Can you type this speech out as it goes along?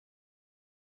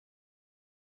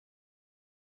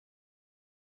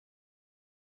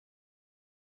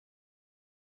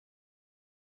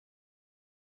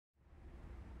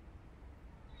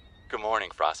Good morning,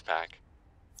 Frostpack.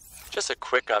 Just a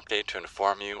quick update to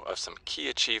inform you of some key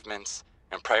achievements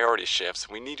and priority shifts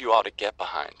we need you all to get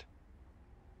behind.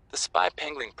 The Spy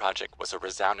Pangling project was a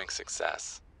resounding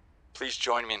success. Please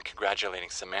join me in congratulating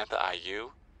Samantha Ayou,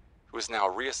 who is now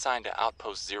reassigned to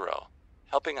Outpost Zero,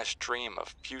 helping us dream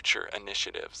of future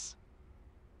initiatives.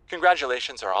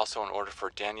 Congratulations are also in order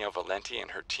for Danielle Valenti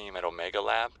and her team at Omega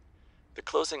Lab. The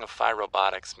closing of Phi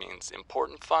Robotics means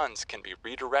important funds can be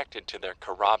redirected to their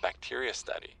Kara bacteria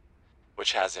study,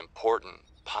 which has important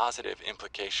positive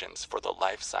implications for the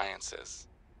life sciences.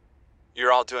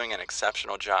 You're all doing an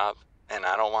exceptional job, and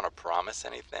I don't want to promise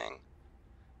anything,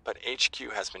 but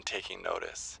HQ has been taking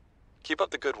notice. Keep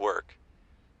up the good work,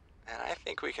 and I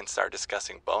think we can start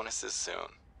discussing bonuses soon.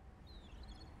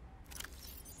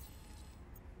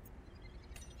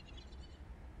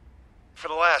 For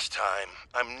the last time,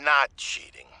 I'm not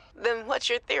cheating. Then what's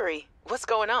your theory? What's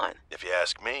going on? If you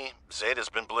ask me, Zeta's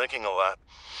been blinking a lot.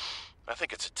 I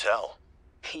think it's a tell.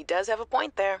 He does have a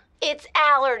point there. It's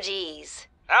allergies.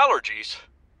 Allergies?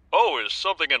 Oh, is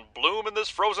something in bloom in this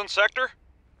frozen sector?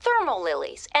 Thermal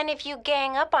lilies. And if you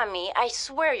gang up on me, I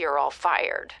swear you're all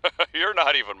fired. You're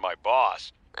not even my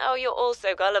boss. Oh, you're all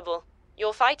so gullible.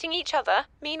 You're fighting each other.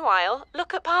 Meanwhile,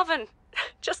 look at Paravan.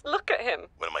 Just look at him.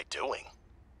 What am I doing?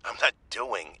 I'm not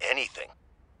doing anything.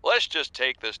 Let's just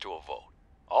take this to a vote.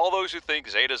 All those who think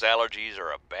Zeta's allergies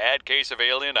are a bad case of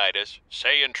alienitis,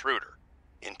 say intruder.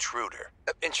 Intruder.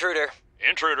 Intruder.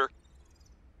 Intruder.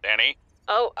 Danny?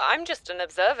 Oh, I'm just an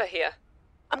observer here.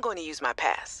 I'm going to use my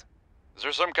pass. Is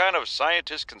there some kind of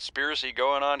scientist conspiracy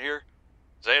going on here?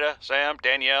 Zeta, Sam,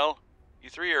 Danielle? You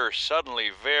three are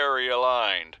suddenly very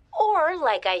aligned. Or,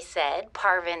 like I said,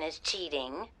 Paravan is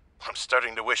cheating. I'm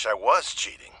starting to wish I was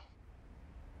cheating.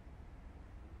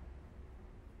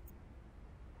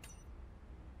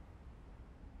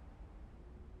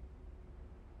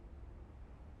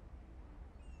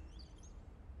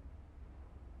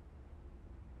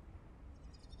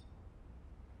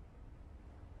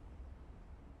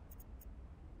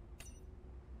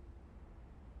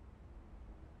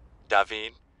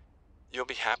 David, you'll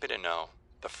be happy to know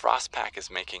the Frostpack is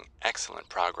making excellent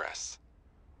progress.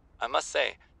 I must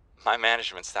say, my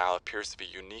management style appears to be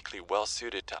uniquely well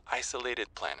suited to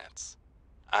isolated planets.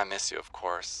 I miss you, of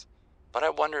course, but I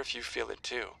wonder if you feel it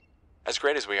too. As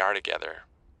great as we are together,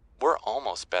 we're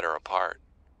almost better apart.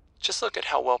 Just look at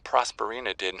how well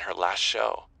Prosperina did in her last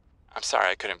show. I'm sorry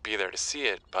I couldn't be there to see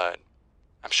it, but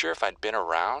I'm sure if I'd been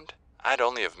around, I'd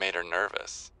only have made her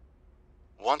nervous.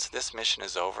 Once this mission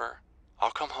is over,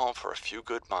 I'll come home for a few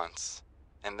good months.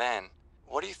 And then,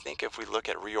 what do you think if we look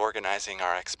at reorganizing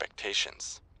our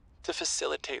expectations to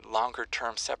facilitate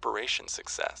longer-term separation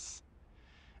success?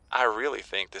 I really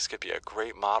think this could be a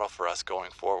great model for us going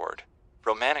forward,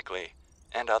 romantically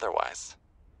and otherwise.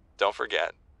 Don't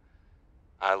forget,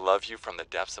 I love you from the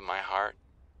depths of my heart.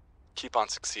 Keep on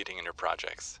succeeding in your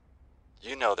projects.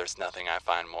 You know there's nothing I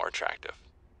find more attractive.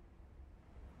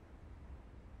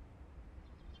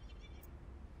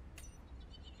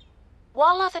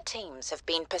 While other teams have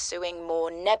been pursuing more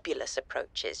nebulous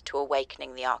approaches to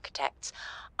awakening the architects,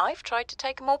 I've tried to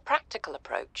take a more practical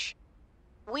approach.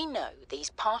 We know these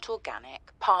part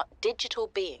organic, part digital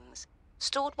beings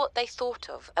stored what they thought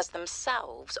of as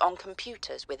themselves on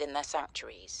computers within their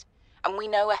sanctuaries, and we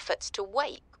know efforts to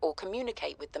wake or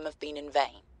communicate with them have been in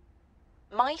vain.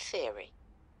 My theory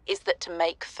is that to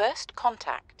make first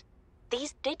contact,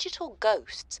 these digital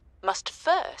ghosts must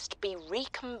first be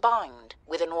recombined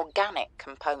with an organic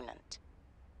component.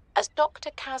 As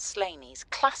Dr. Kaz Slaney's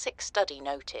classic study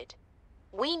noted,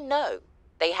 we know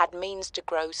they had means to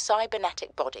grow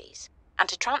cybernetic bodies and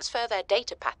to transfer their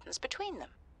data patterns between them.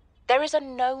 There is a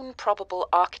known probable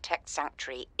architect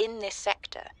sanctuary in this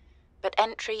sector, but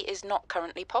entry is not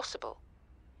currently possible.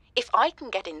 If I can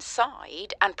get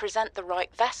inside and present the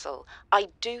right vessel, I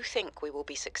do think we will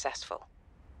be successful.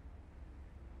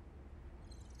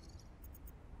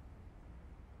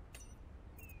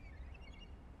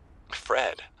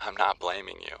 Fred, I'm not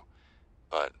blaming you,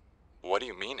 but what do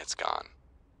you mean it's gone?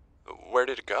 Where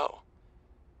did it go?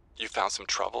 You found some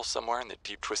trouble somewhere in the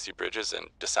deep twisty bridges and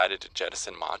decided to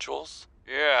jettison modules?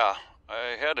 Yeah,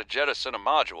 I had to jettison a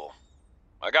module.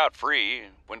 I got free,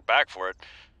 went back for it,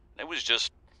 and it was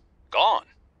just gone.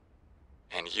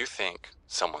 And you think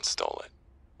someone stole it?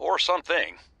 Or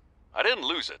something. I didn't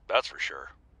lose it, that's for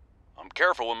sure. I'm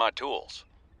careful with my tools.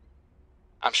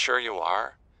 I'm sure you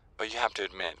are, but you have to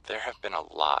admit there have been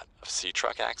a lot of sea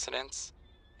truck accidents,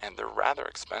 and they're rather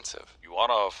expensive. You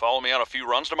want to follow me on a few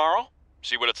runs tomorrow?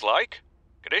 See what it's like?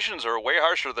 Conditions are way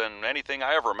harsher than anything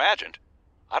I ever imagined.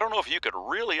 I don't know if you could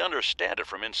really understand it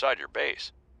from inside your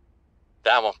base.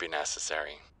 That won't be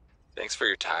necessary. Thanks for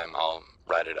your time. I'll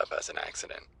write it up as an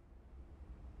accident.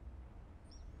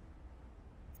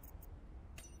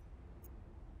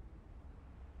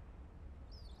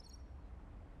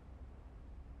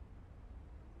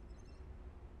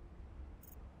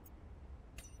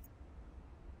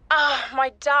 Ah,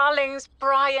 my darlings,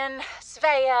 Brian,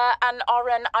 Svea, and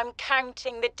Oren, I'm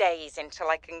counting the days until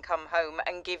I can come home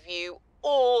and give you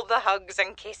all the hugs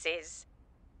and kisses.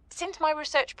 Since my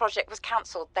research project was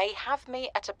cancelled, they have me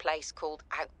at a place called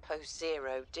Outpost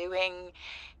Zero doing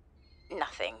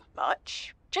nothing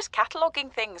much. Just cataloguing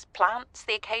things, plants,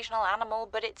 the occasional animal,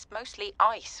 but it's mostly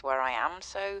ice where I am,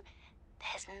 so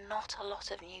there's not a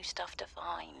lot of new stuff to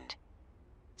find.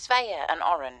 Svea and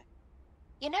Oren,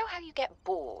 you know how you get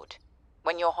bored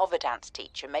when your hover dance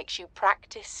teacher makes you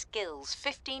practice skills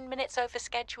 15 minutes over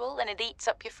schedule and it eats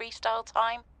up your freestyle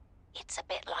time? It's a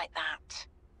bit like that.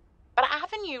 But I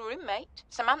have a new roommate,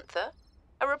 Samantha,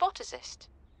 a roboticist.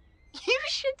 You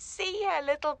should see her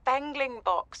little bangling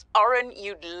box. Oren,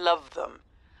 you'd love them.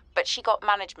 But she got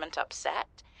management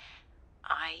upset.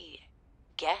 I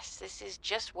guess this is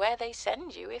just where they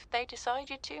send you if they decide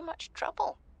you're too much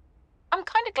trouble. I'm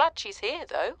kind of glad she's here,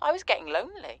 though. I was getting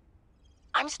lonely.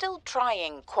 I'm still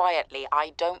trying quietly.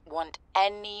 I don't want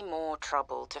any more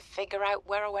trouble to figure out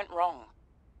where I went wrong.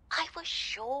 I was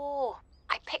sure.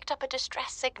 I picked up a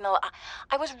distress signal.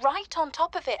 I was right on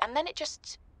top of it, and then it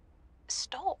just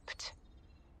stopped.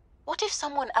 What if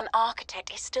someone, an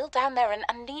architect, is still down there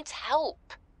and needs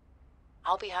help?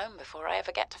 I'll be home before I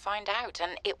ever get to find out,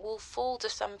 and it will fall to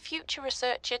some future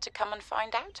researcher to come and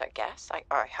find out, I guess.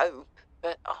 I hope.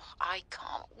 But I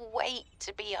can't wait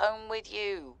to be home with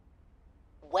you.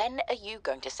 When are you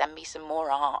going to send me some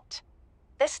more art?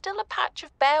 There's still a patch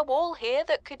of bare wall here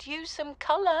that could use some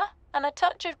colour and a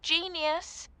touch of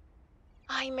genius.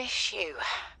 I miss you.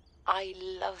 I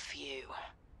love you.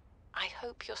 I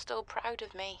hope you're still proud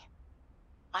of me.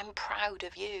 I'm proud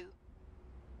of you.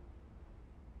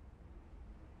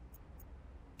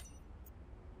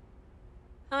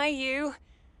 Hi, you.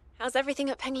 How's everything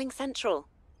at Pengling Central?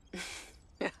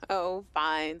 Oh,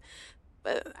 fine.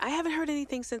 But I haven't heard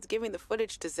anything since giving the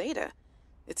footage to Zeta.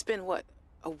 It's been, what,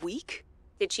 a week?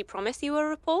 Did she promise you a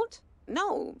report?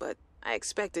 No, but I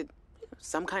expected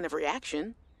some kind of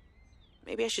reaction.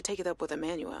 Maybe I should take it up with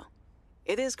Emmanuel.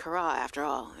 It is Kara, after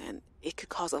all, and it could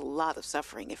cause a lot of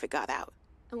suffering if it got out.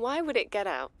 And why would it get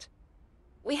out?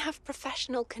 We have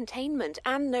professional containment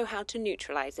and know how to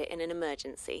neutralize it in an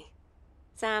emergency.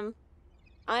 Sam,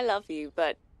 I love you,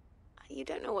 but you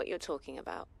don't know what you're talking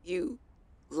about. You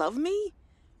love me?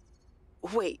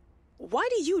 Wait, why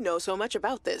do you know so much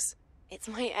about this? It's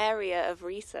my area of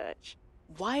research.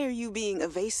 Why are you being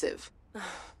evasive?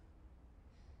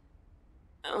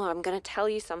 I'm going to tell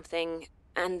you something,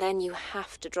 and then you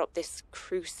have to drop this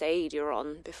crusade you're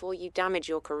on before you damage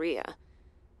your career.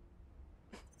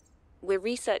 We're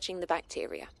researching the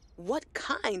bacteria. What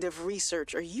kind of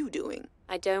research are you doing?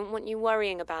 I don't want you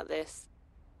worrying about this.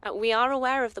 We are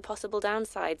aware of the possible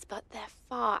downsides, but they're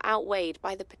far outweighed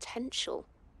by the potential.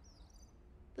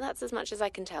 That's as much as I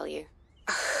can tell you.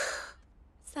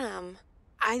 Sam.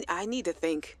 I need to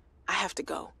think. I have to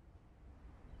go.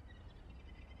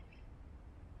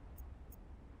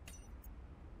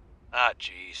 Ah,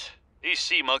 jeez. These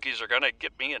sea monkeys are gonna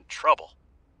get me in trouble.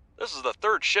 This is the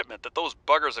third shipment that those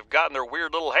buggers have gotten their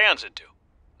weird little hands into.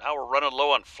 Now we're running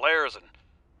low on flares, and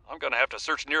I'm gonna have to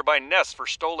search nearby nests for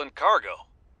stolen cargo.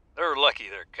 They're lucky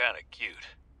they're kinda cute.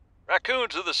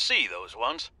 Raccoons of the sea, those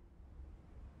ones.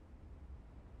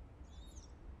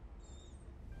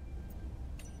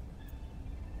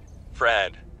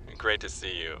 Fred, great to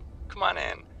see you. Come on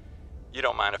in. You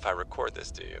don't mind if I record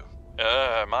this, do you?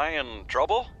 Am I in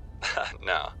trouble?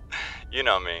 No. You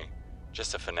know me.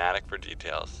 Just a fanatic for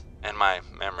details. And my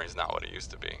memory's not what it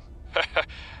used to be.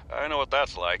 I know what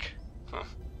that's like.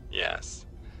 Yes.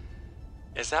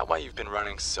 Is that why you've been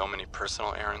running so many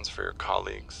personal errands for your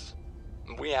colleagues?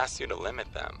 We asked you to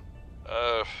limit them.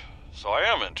 So I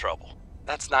am in trouble.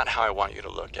 That's not how I want you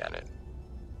to look at it.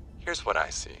 Here's what I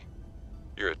see.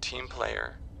 You're a team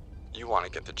player. You want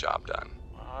to get the job done.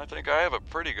 I think I have a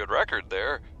pretty good record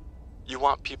there. You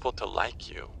want people to like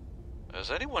you.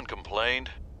 Has anyone complained?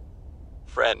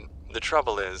 Fred, the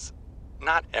trouble is,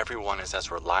 not everyone is as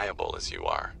reliable as you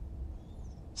are.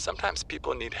 Sometimes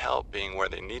people need help being where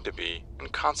they need to be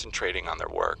and concentrating on their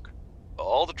work.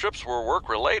 All the trips were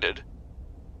work-related.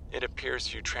 It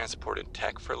appears you transported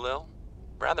tech for Lil,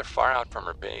 rather far out from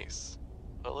her base.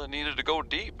 Well, it needed to go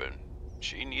deep, and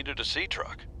she needed a sea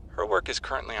truck. Her work is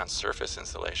currently on surface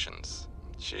installations.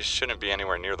 She shouldn't be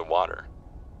anywhere near the water.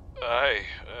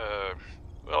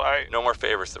 Well, No more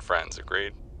favors to friends,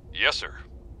 agreed? Yes, sir.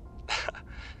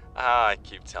 I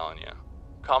keep telling you.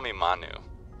 Call me Manu.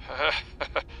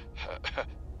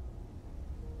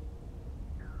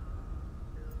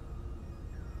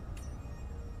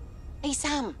 Hey,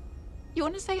 Sam. You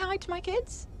want to say hi to my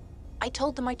kids? I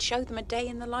told them I'd show them a day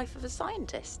in the life of a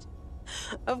scientist.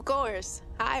 Of course.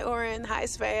 Hi, Oren. Hi,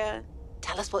 Svea.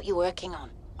 Tell us what you're working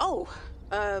on. Oh,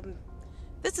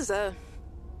 this is a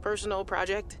personal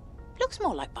project. Looks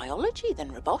more like biology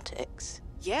than robotics.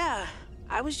 Yeah,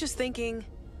 I was just thinking,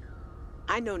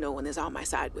 I know no one is on my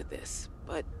side with this,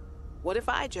 but what if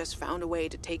I just found a way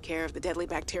to take care of the deadly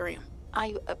bacterium?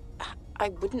 I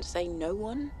wouldn't say no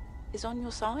one is on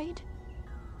your side.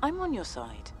 I'm on your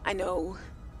side. I know,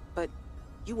 but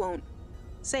you won't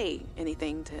say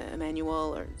anything to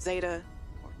Emmanuel or Zeta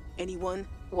or anyone.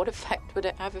 What effect would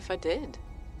it have if I did?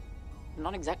 I'm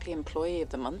not exactly employee of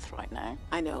the month right now.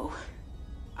 I know.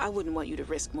 I wouldn't want you to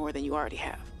risk more than you already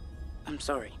have. I'm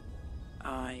sorry.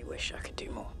 I wish I could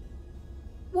do more.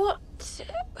 What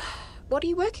are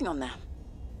you working on there?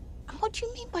 And what do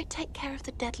you mean by take care of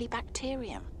the deadly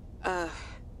bacterium?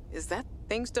 Is that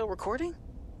thing still recording?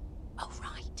 Oh,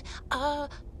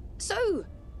 right. So,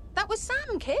 that was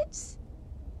Sam, kids?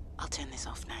 I'll turn this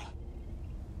off now.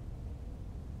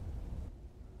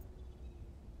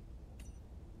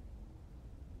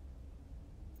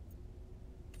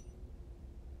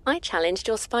 I challenged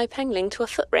your spy pengling to a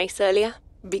foot race earlier.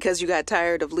 Because you got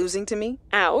tired of losing to me?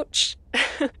 Ouch.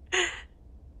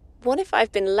 What if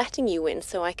I've been letting you win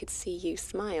so I could see you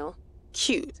smile?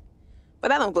 Cute.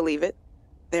 But I don't believe it.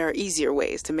 There are easier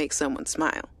ways to make someone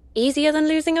smile. Easier than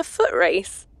losing a foot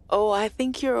race? Oh, I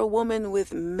think you're a woman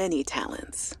with many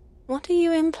talents. What are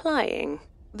you implying?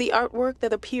 The artwork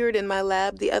that appeared in my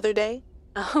lab the other day?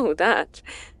 Oh, that.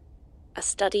 A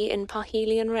study in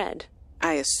Parhelion red.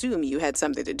 I assume you had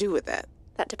something to do with that.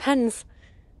 That depends.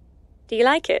 Do you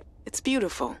like it? It's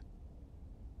beautiful.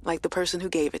 Like the person who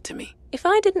gave it to me. If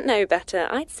I didn't know better,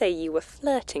 I'd say you were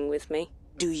flirting with me.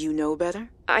 Do you know better?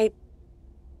 I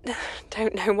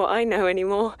don't know what I know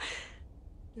anymore.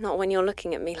 Not when you're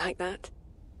looking at me like that.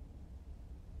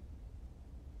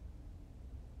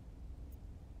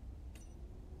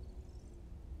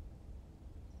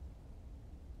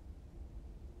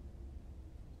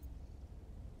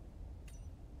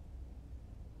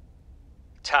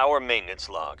 Tower maintenance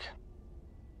log.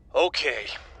 Okay,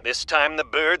 this time the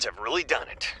birds have really done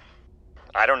it.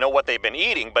 I don't know what they've been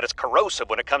eating, but it's corrosive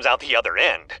when it comes out the other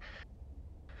end.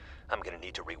 I'm gonna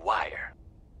need to rewire.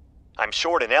 I'm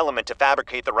short an element to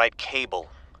fabricate the right cable.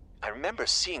 I remember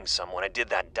seeing some when I did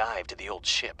that dive to the old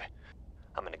ship.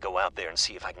 I'm gonna go out there and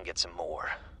see if I can get some more.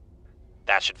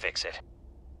 That should fix it.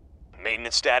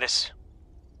 Maintenance status,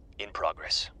 in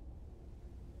progress.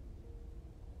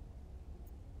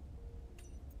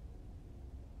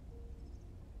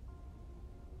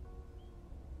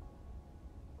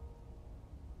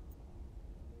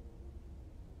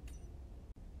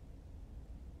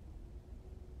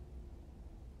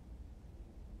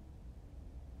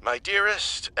 My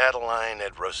dearest Adeline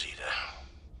and Rosita.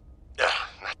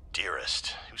 Not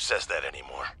dearest. Who says that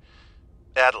anymore?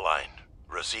 Adeline,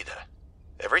 Rosita.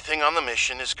 Everything on the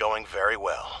mission is going very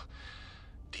well.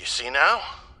 Do you see now?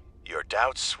 Your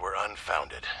doubts were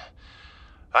unfounded.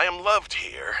 I am loved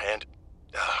here, and...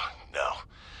 no.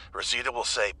 Rosita will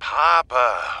say,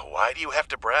 Papa, why do you have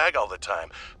to brag all the time?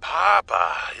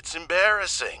 Papa, it's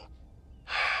embarrassing.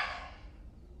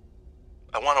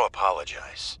 I want to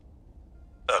apologize.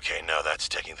 Okay, no, that's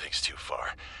taking things too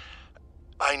far.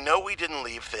 I know we didn't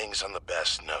leave things on the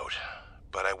best note,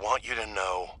 but I want you to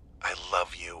know I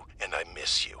love you and I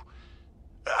miss you.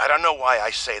 I don't know why I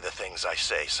say the things I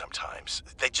say sometimes.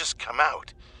 They just come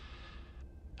out.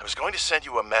 I was going to send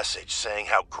you a message saying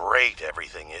how great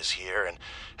everything is here and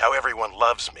how everyone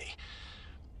loves me.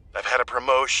 I've had a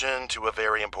promotion to a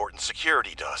very important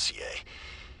security dossier.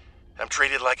 I'm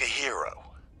treated like a hero.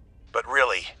 But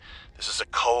really, this is a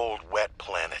cold, wet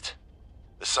planet.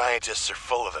 The scientists are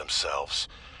full of themselves.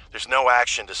 There's no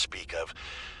action to speak of.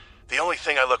 The only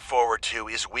thing I look forward to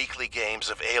is weekly games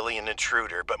of Alien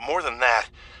Intruder, but more than that,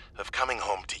 of coming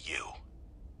home to you.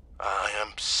 I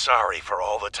am sorry for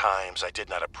all the times I did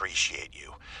not appreciate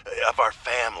you, of our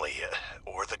family,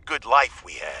 or the good life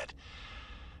we had.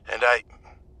 And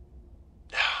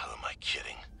who am I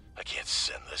kidding? I can't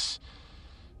send this.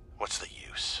 What's the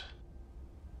use?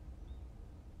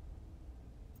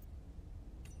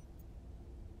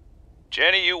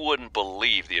 Jenny, you wouldn't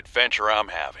believe the adventure I'm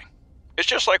having. It's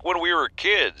just like when we were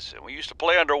kids and we used to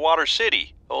play Underwater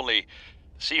City, only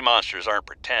the sea monsters aren't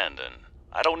pretend, and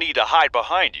I don't need to hide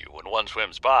behind you when one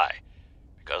swims by,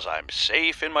 because I'm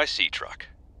safe in my sea truck.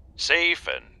 safe,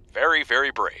 and very,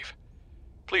 very brave.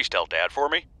 Please tell Dad for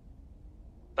me.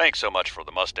 Thanks so much for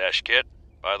the mustache kit,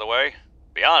 by the way.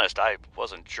 Be honest, I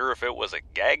wasn't sure if it was a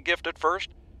gag gift at first.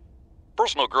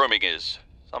 Personal grooming is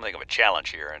something of a challenge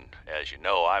here, and as you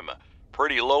know, I'm a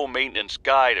pretty low-maintenance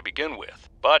guy to begin with.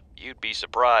 But you'd be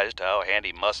surprised how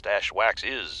handy mustache wax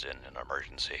is in an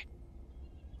emergency.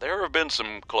 There have been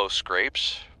some close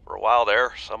scrapes. For a while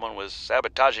there, someone was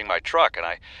sabotaging my truck, and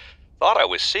I thought I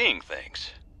was seeing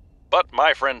things. But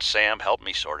my friend Sam helped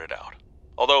me sort it out.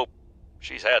 Although,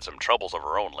 she's had some troubles of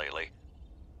her own lately.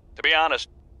 To be honest,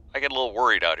 I get a little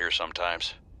worried out here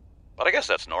sometimes. But I guess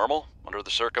that's normal, under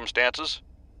the circumstances.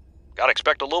 Gotta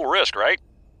expect a little risk, right?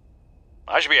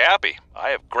 I should be happy. I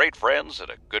have great friends and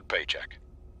a good paycheck.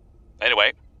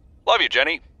 Anyway, love you,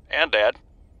 Jenny, and Dad.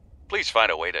 Please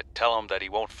find a way to tell him that he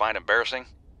won't find embarrassing.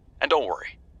 And don't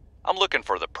worry, I'm looking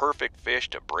for the perfect fish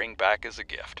to bring back as a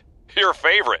gift. Your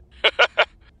favorite!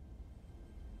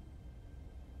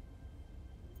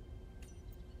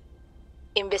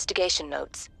 Investigation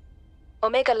notes.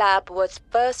 Omega Lab was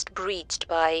first breached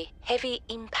by heavy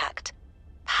impact,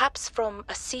 perhaps from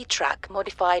a sea truck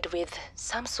modified with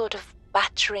some sort of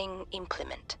battering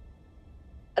implement.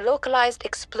 A localized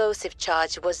explosive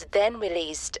charge was then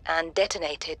released and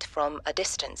detonated from a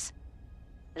distance.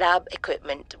 Lab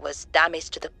equipment was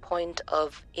damaged to the point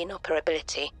of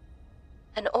inoperability,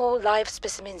 and all live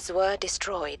specimens were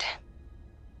destroyed.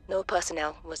 No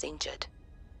personnel was injured.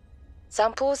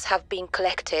 Samples have been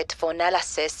collected for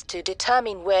analysis to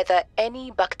determine whether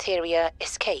any bacteria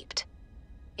escaped.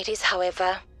 It is,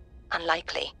 however,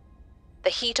 unlikely. The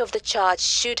heat of the charge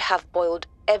should have boiled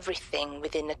everything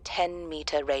within a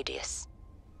 10-meter radius.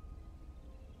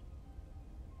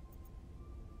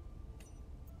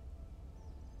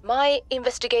 My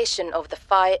investigation of the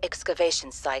fire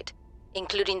excavation site,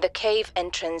 including the cave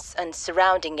entrance and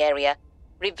surrounding area,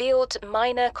 revealed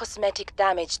minor cosmetic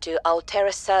damage to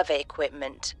Alterra survey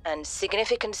equipment and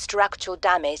significant structural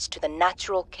damage to the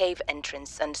natural cave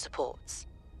entrance and supports.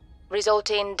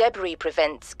 Resulting debris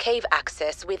prevents cave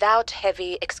access without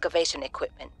heavy excavation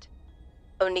equipment.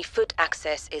 Only foot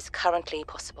access is currently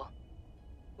possible.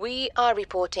 We are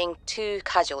reporting 2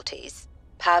 casualties,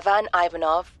 Paravan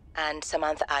Ivanov and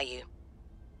Samantha Ayou.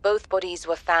 Both bodies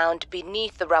were found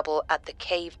beneath the rubble at the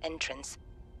cave entrance.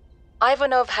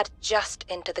 Ivanov had just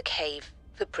entered the cave.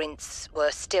 Footprints were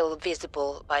still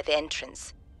visible by the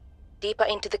entrance. Deeper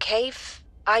into the cave,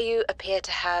 Ayou appeared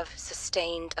to have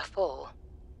sustained a fall.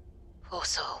 Poor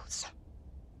souls.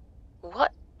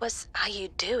 What was Ayou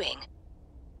doing?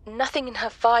 Nothing in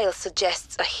her file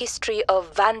suggests a history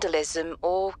of vandalism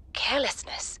or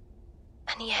carelessness.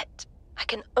 And yet, I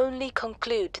can only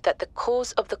conclude that the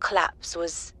cause of the collapse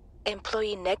was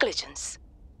employee negligence.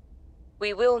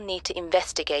 We will need to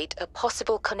investigate a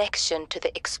possible connection to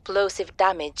the explosive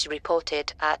damage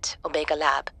reported at Omega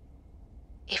Lab.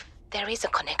 If there is a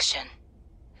connection,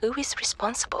 who is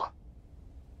responsible?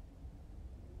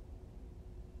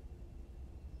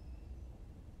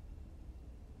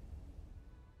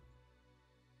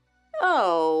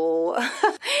 Oh,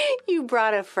 you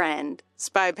brought a friend.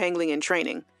 Spy pangling in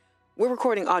training. We're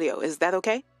recording audio. Is that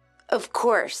okay? Of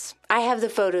course. I have the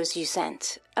photos you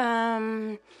sent.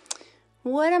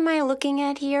 What am I looking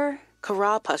at here?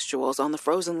 Chara pustules on the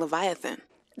frozen Leviathan.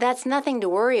 That's nothing to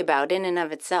worry about in and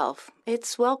of itself.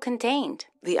 It's well contained.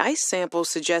 The ice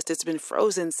samples suggest it's been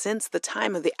frozen since the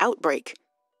time of the outbreak.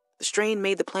 The strain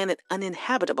made the planet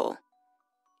uninhabitable.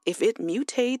 If it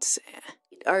mutates...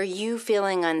 Are you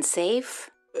feeling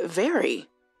unsafe? Very.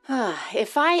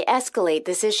 If I escalate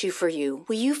this issue for you,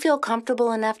 will you feel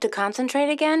comfortable enough to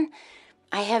concentrate again?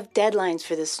 I have deadlines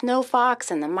for the Snow Fox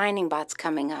and the mining bots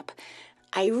coming up.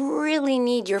 I really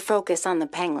need your focus on the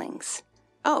panglings.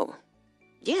 Oh,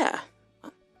 yeah.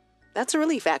 That's a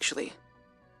relief, actually.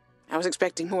 I was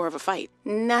expecting more of a fight.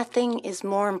 Nothing is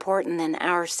more important than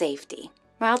our safety.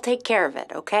 I'll take care of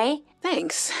it, okay?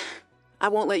 Thanks. I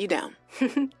won't let you down.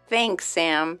 Thanks,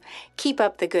 Sam. Keep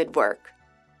up the good work.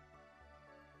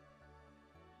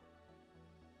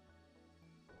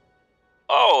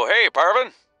 Oh, hey,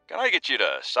 Paravan. Can I get you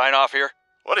to sign off here?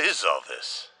 What is all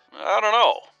this? I don't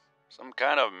know. Some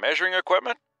kind of measuring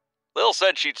equipment? Lil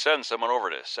said she'd send someone over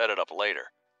to set it up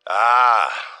later.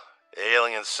 Ah,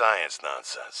 alien science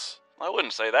nonsense. I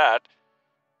wouldn't say that.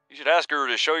 You should ask her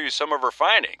to show you some of her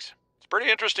findings. It's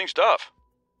pretty interesting stuff.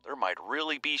 There might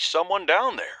really be someone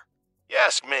down there. You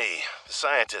ask me, the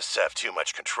scientists have too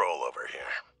much control over here.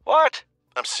 What?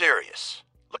 I'm serious.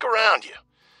 Look around you.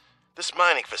 This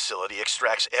mining facility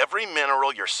extracts every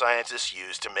mineral your scientists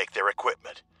use to make their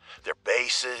equipment. Their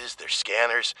bases, their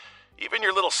scanners, even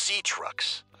your little sea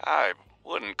trucks. I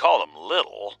Wouldn't call them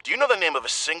little. Do you know the name of a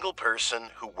single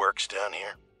person who works down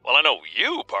here? Well, I know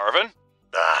you, Paravan.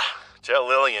 Tell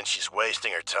Lilian she's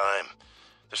wasting her time.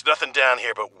 There's nothing down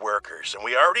here but workers, and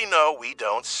we already know we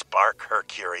don't spark her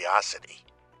curiosity.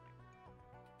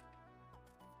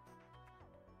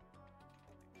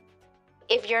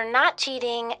 If you're not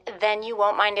cheating, then you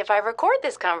won't mind if I record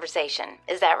this conversation.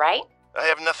 Is that right? I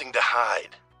have nothing to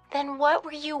hide. Then what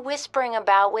were you whispering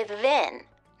about with Vinh?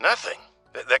 Nothing.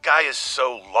 That guy is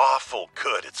so lawful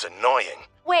good, it's annoying.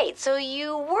 Wait, so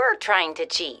you were trying to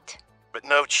cheat? But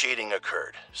no cheating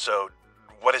occurred, so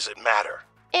what does it matter?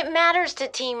 It matters to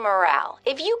team morale.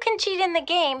 If you can cheat in the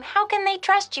game, how can they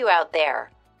trust you out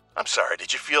there? I'm sorry,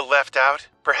 did you feel left out?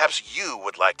 Perhaps you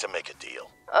would like to make a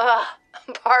deal. Ugh,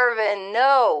 Paravan,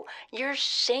 no. You're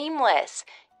shameless.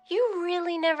 You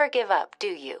really never give up, do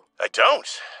you? I don't.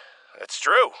 That's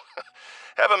true.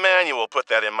 Have Emmanuel put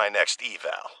that in my next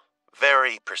eval.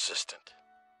 Very persistent.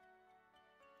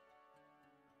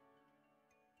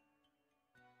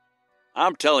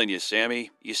 I'm telling you, Sammy,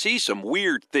 you see some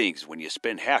weird things when you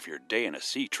spend half your day in a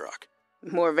sea truck.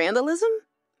 More vandalism?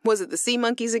 Was it the sea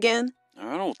monkeys again?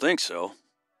 I don't think so.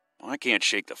 I can't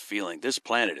shake the feeling this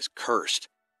planet is cursed.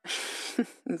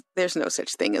 There's no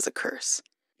such thing as a curse.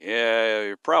 Yeah,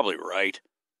 you're probably right.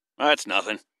 That's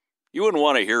nothing. You wouldn't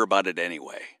want to hear about it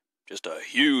anyway. Just a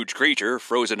huge creature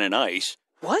frozen in ice.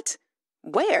 What?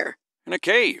 Where? In a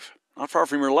cave, not far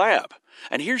from your lab.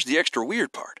 And here's the extra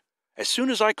weird part. As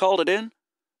soon as I called it in,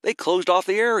 they closed off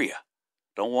the area.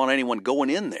 Don't want anyone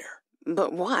going in there.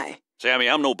 But why? Sammy,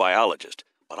 I'm no biologist,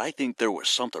 but I think there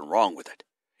was something wrong with it.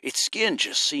 Its skin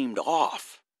just seemed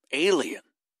off. Alien.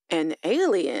 An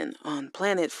alien on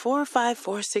planet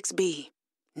 4546b.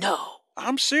 No.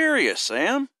 I'm serious,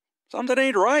 Sam. Something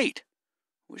ain't right.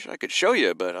 Wish I could show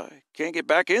you, but I can't get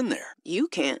back in there. You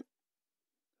can't.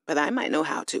 But I might know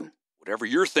how to. Whatever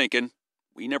you're thinking,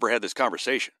 we never had this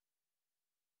conversation.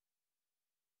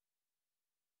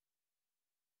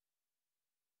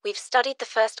 We've studied the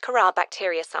first Kara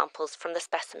bacteria samples from the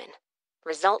specimen.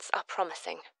 Results are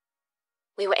promising.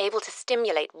 We were able to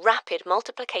stimulate rapid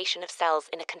multiplication of cells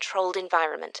in a controlled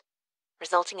environment,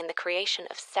 resulting in the creation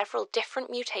of several different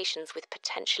mutations with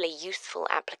potentially useful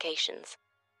applications.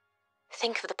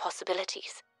 Think of the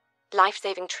possibilities.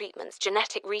 Life-saving treatments,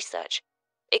 genetic research.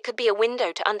 It could be a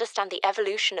window to understand the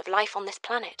evolution of life on this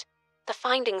planet. The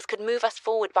findings could move us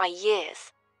forward by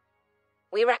years.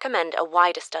 We recommend a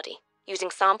wider study,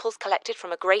 using samples collected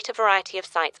from a greater variety of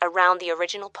sites around the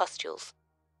original pustules.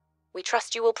 We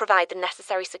trust you will provide the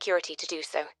necessary security to do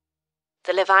so.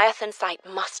 The Leviathan site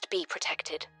must be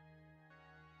protected.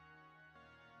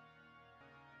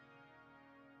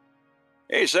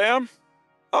 Hey, Sam.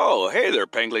 Oh, hey there,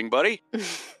 Pengling buddy.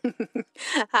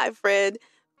 Hi, Fred.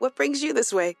 What brings you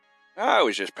this way? I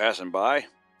was just passing by.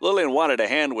 Lilian wanted a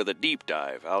hand with a deep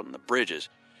dive out in the bridges.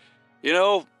 You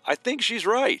know, I think she's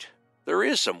right. There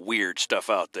is some weird stuff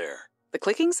out there. The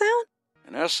clicking sound?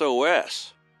 An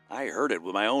SOS. I heard it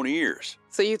with my own ears.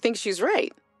 So you think she's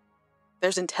right?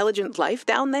 There's intelligent life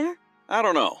down there? I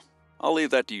don't know. I'll leave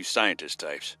that to you scientist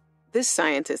types. This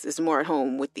scientist is more at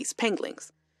home with these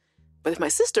penglings. But if my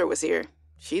sister was here,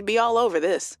 she'd be all over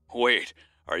this. Wait,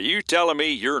 are you telling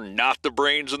me you're not the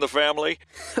brains in the family?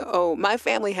 Oh, my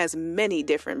family has many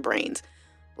different brains.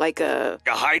 Like a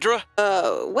hydra?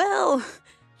 Well...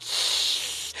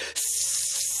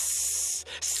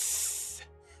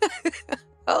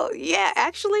 Oh, yeah,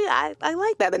 actually, I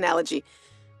like that analogy.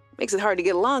 Makes it hard to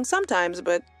get along sometimes,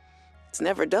 but it's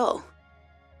never dull.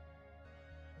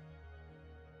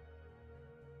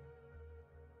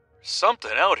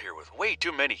 Something out here with way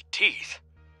too many teeth.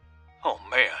 Oh,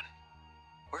 man.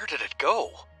 Where did it go?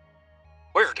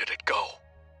 Where did it go?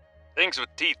 Things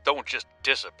with teeth don't just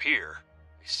disappear.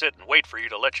 They sit and wait for you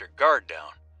to let your guard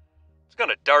down. It's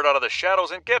gonna dart out of the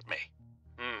shadows and get me.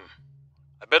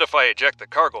 I bet if I eject the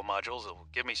cargo modules, it'll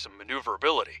give me some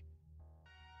maneuverability.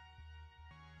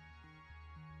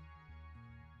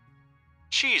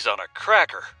 Cheese on a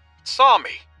cracker. It saw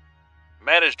me.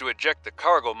 Managed to eject the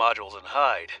cargo modules and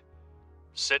hide.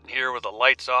 Sitting here with the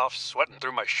lights off, sweating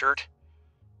through my shirt.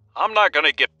 I'm not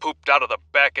gonna get pooped out of the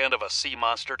back end of a sea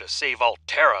monster to save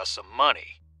Alterra some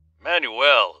money.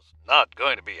 Emmanuel is not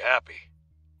going to be happy.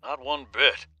 Not one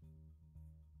bit.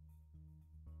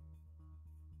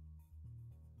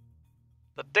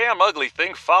 The damn ugly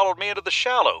thing followed me into the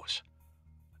shallows.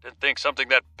 I didn't think something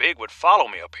that big would follow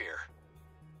me up here.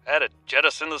 Had to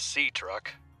jettison the sea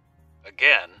truck.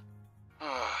 Again.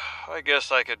 I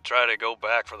guess I could try to go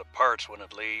back for the parts when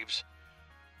it leaves.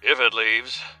 If it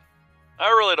leaves. I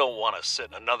really don't want to sit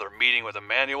in another meeting with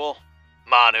Emmanuel.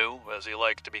 Manu, as he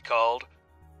likes to be called.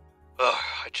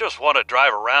 I just want to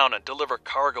drive around and deliver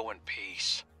cargo in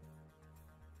peace.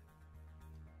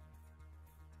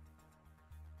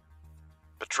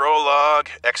 Patrol log,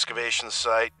 excavation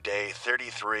site, day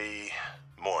 33,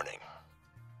 morning.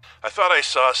 I thought I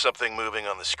saw something moving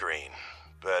on the screen,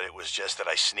 but it was just that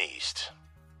I sneezed.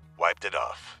 Wiped it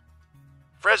off.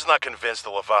 Fred's not convinced the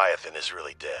Leviathan is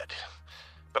really dead,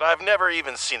 but I've never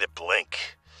even seen it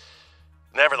blink.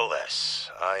 Nevertheless,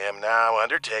 I am now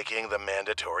undertaking the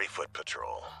mandatory foot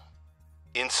patrol.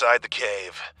 Inside the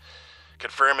cave,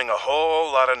 confirming a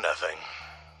whole lot of nothing.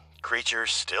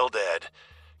 Creatures still dead,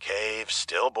 cave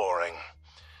still boring.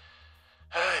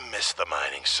 I miss the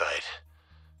mining site.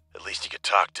 At least you could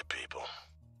talk to people.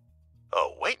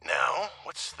 Oh, wait now,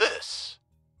 what's this?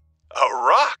 A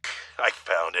rock! I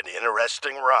found an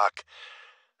interesting rock.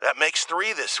 That makes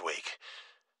 3 this week.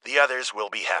 The others will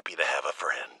be happy to have a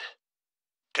friend.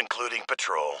 Concluding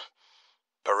patrol.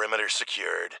 Perimeter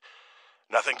secured.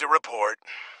 Nothing to report.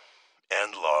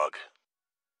 End log.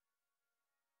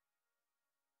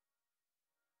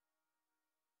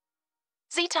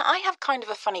 Zeta, I have kind of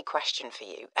a funny question for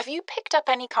you. Have you picked up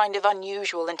any kind of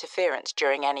unusual interference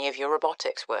during any of your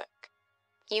robotics work?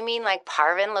 You mean like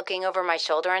Paravan looking over my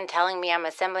shoulder and telling me I'm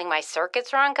assembling my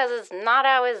circuits wrong because it's not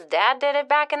how his dad did it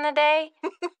back in the day?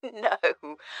 No,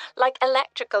 like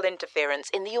electrical interference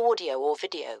in the audio or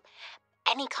video.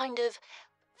 Any kind of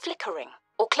flickering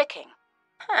or clicking.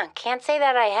 Can't say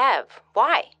that I have.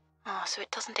 Why? Oh, so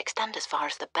it doesn't extend as far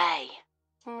as the bay.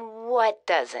 What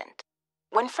doesn't?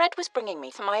 When Fred was bringing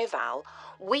me for my eval,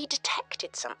 we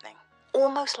detected something,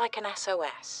 almost like an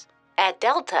SOS. At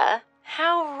Delta?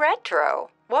 How retro.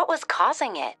 What was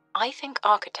causing it? I think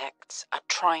architects are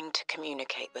trying to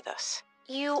communicate with us.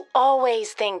 You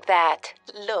always think that.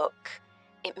 Look,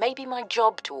 it may be my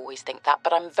job to always think that,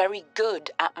 but I'm very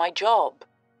good at my job.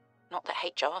 Not that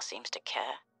HR seems to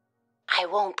care. I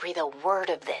won't breathe a word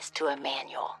of this to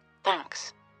Emmanuel.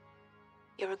 Thanks.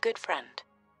 You're a good friend.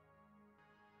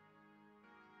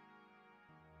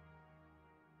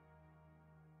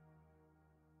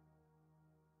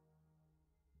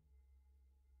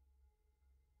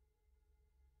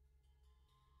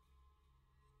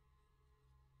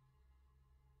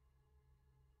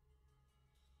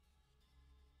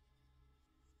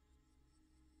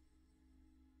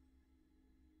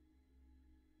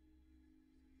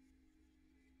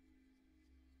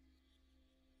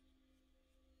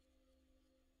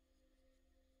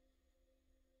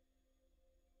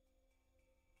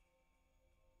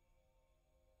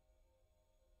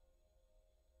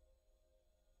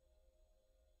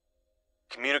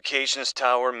 Communications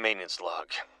tower maintenance log.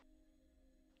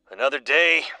 Another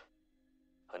day,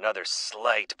 another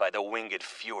slight by the winged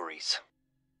furies.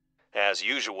 As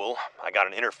usual, I got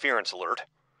an interference alert.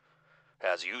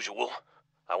 As usual,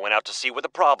 I went out to see what the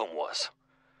problem was.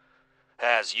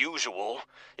 As usual,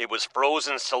 it was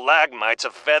frozen stalagmites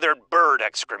of feathered bird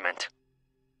excrement.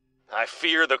 I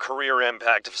fear the career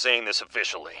impact of saying this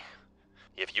officially,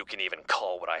 if you can even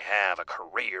call what I have a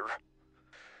career.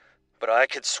 But I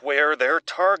could swear they're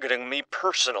targeting me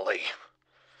personally.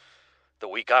 The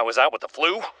week I was out with the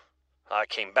flu, I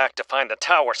came back to find the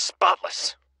tower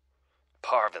spotless.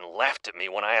 Paravan laughed at me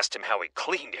when I asked him how he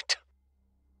cleaned it.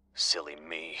 Silly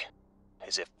me.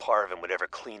 As if Paravan would ever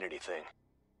clean anything.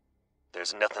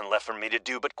 There's nothing left for me to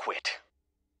do but quit.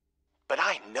 But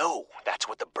I know that's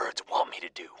what the birds want me to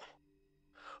do.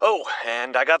 Oh,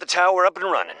 and I got the tower up and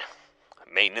running.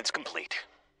 Maintenance complete.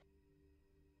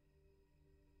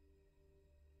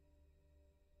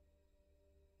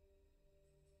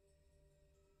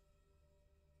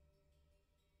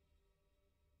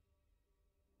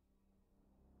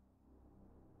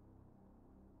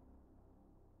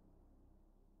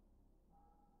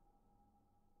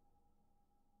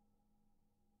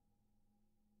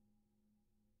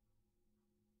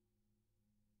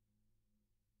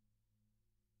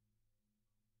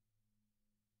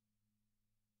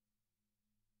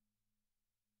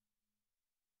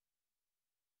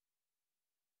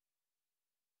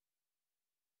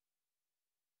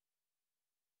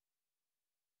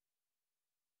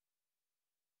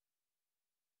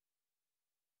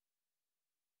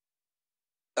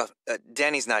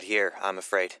 Danny's not here, I'm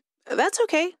afraid. That's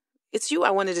okay. It's you I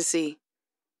wanted to see.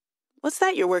 What's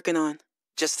that you're working on?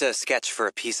 Just a sketch for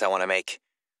a piece I want to make.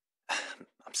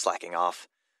 I'm slacking off.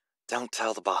 Don't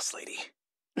tell the boss lady.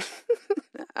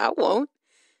 I won't.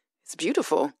 It's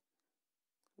beautiful.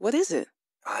 What is it?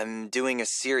 I'm doing a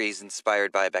series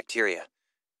inspired by bacteria.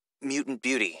 Mutant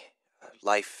beauty.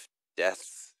 Life,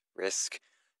 death, risk.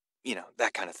 You know,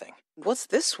 that kind of thing. What's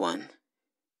this one?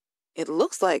 It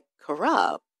looks like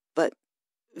Kara, but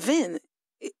Vinh,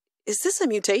 is this a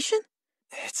mutation?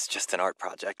 It's just an art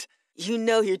project. You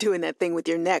know you're doing that thing with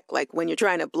your neck, like when you're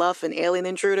trying to bluff an alien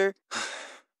intruder.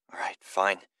 All right,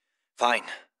 fine. Fine.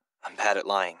 I'm bad at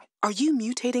lying. Are you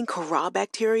mutating Kara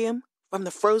bacterium from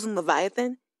the frozen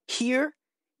Leviathan here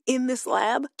in this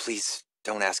lab? Please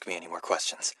don't ask me any more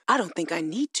questions. I don't think I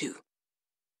need to.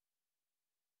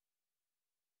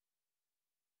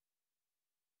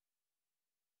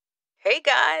 Hey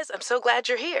guys, I'm so glad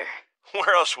you're here.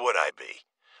 Where else would I be?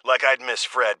 Like I'd miss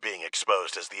Fred being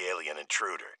exposed as the alien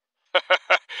intruder.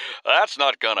 That's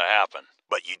not gonna happen.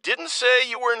 But you didn't say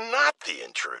you were not the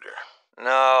intruder.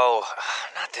 No,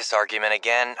 not this argument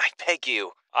again. I beg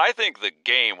you. I think the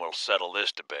game will settle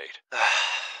this debate.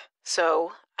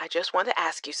 So, I just want to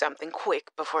ask you something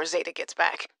quick before Zeta gets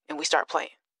back and we start playing.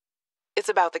 It's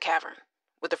about the cavern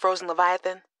with the frozen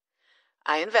Leviathan.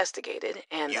 I investigated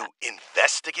and... You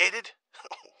investigated?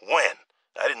 When?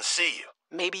 I didn't see you.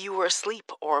 Maybe you were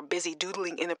asleep or busy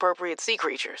doodling inappropriate sea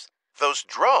creatures. Those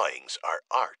drawings are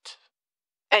art.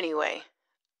 Anyway,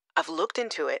 I've looked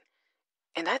into it,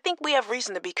 and I think we have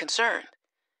reason to be concerned.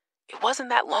 It wasn't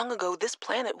that long ago this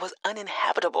planet was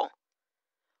uninhabitable.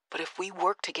 But if we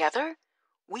work together,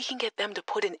 we can get them to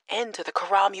put an end to the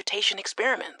Kara mutation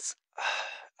experiments.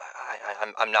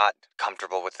 I'm not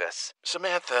comfortable with this.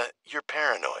 Samantha, you're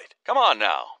paranoid. Come on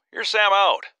now. Here's Sam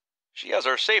out. She has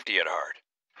our safety at heart.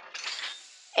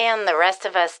 And the rest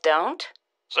of us don't?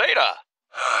 Zeta!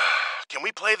 Can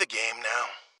we play the game now?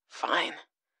 Fine.